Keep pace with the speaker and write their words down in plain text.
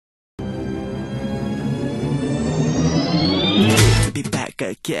B2B back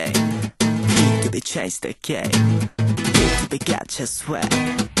again. B2B change the game. B2B got your swag.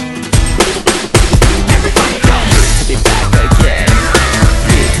 Everybody go. B2B back again.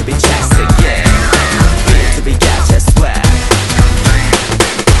 B2B change the game. B2B got your swag.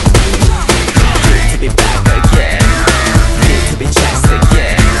 B2B back again. B2B change the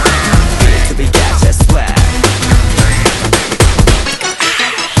game. B2B got your swag.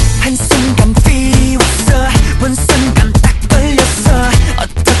 한순간 비웠어. 원순간 딱 걸렸어.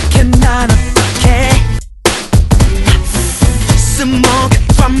 어떻게 난 어떻게 스모그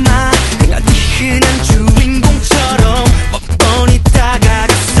드라마 그냥 네 흔한 주인공처럼 뻔뻔히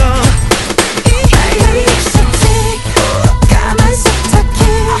다가갔어.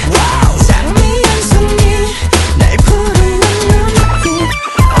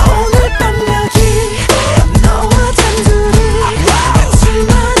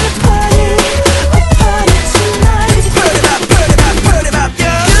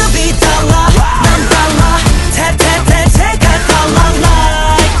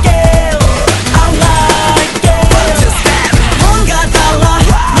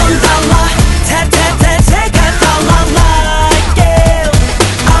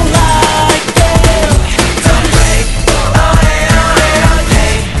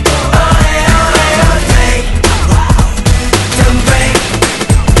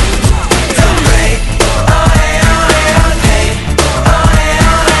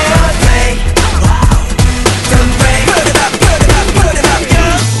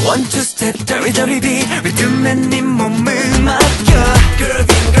 저리저리비 리듬에 네 몸을 맡겨.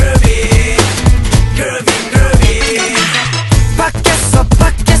 Grooving grooving Grooving grooving 밖에서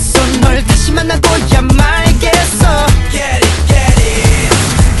널 다시 만나고야 말겠어. Get it get it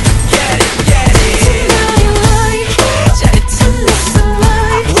Get it get it 짜릿한 내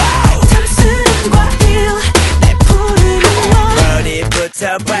sunlight 탐스런 과일 날 부르는 너 머리부터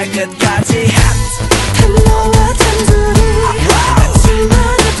발끝까지 hot 다 너와 단둘이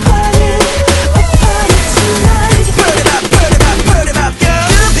둘만의 party.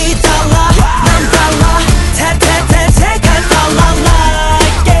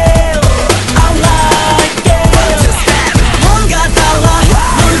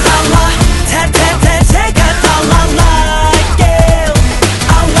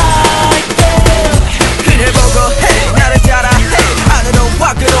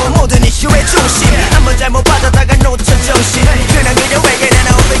 한번 잘못 받아다가 놓쳐 정신 그냥 그녀에게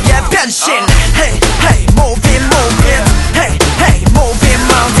내놓으면 변신. Hey hey move it move it Hey hey move it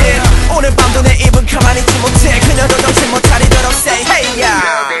move it 오늘 밤도 내 입은 가만히 있지 못해. 그녀도 정신 못 차리도록 say hey ya.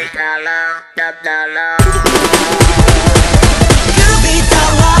 그룹이 달라 난 달라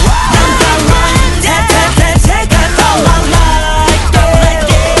태태태태가 달라 like it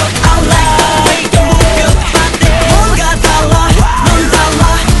I like it 뭔가 달라 넌 달라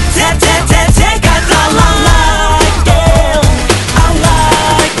태태태태가 달라 like it I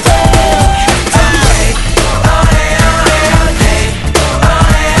like it Don't break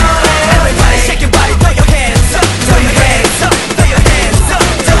Everybody shake your body throw your hands up throw your hands up throw your hands up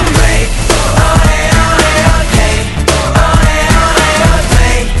Don't break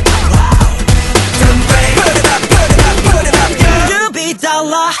Don't break Put it up put it up put it up yeah. 그룹이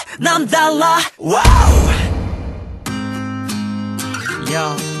달라 난 달라 wow.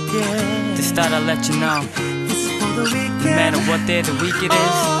 Yo, just thought I'd let you know. No matter what day of the week it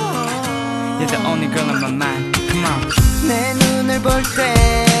is, you're the only girl on my mind. Come on. 내 눈을 볼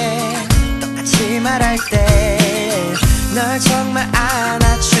때 똑같이 말할 때 널 정말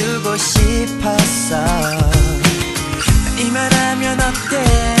안아주고 싶었어. 이 말하면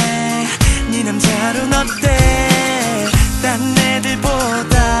어때? 네 남자로는 어때? 딴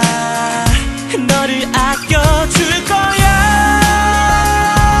애들보다 너를 아껴줄 거야.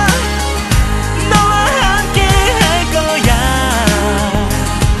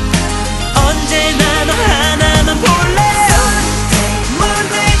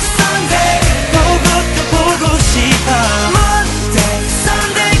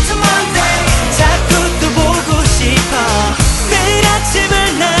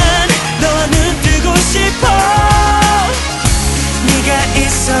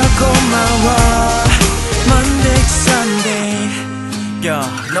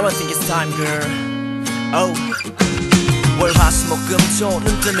 Now I think it's time girl Oh 월화수목금토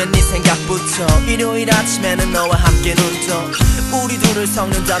눈 뜨면 네 생각부터 일요일 아침에는 너와 함께 눈떠 우리 둘을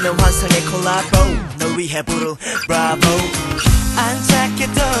섞는다면 환상의 콜라보 널 위해 부를 브라보 안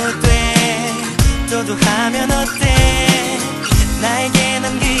착해도 돼 도도하면 어때 나에게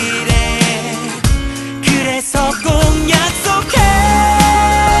남기래 그래서 꼭 약속해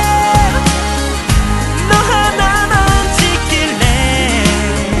너 하나만 지킬래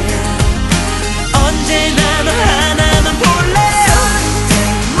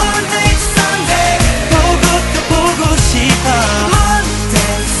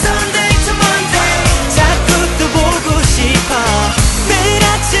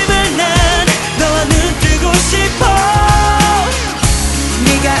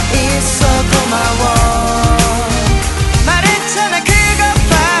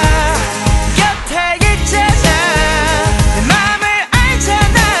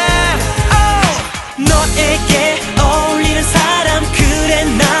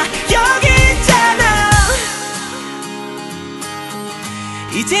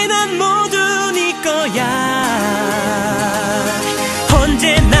이제 난 모두 네 거야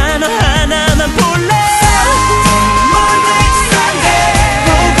언제나 너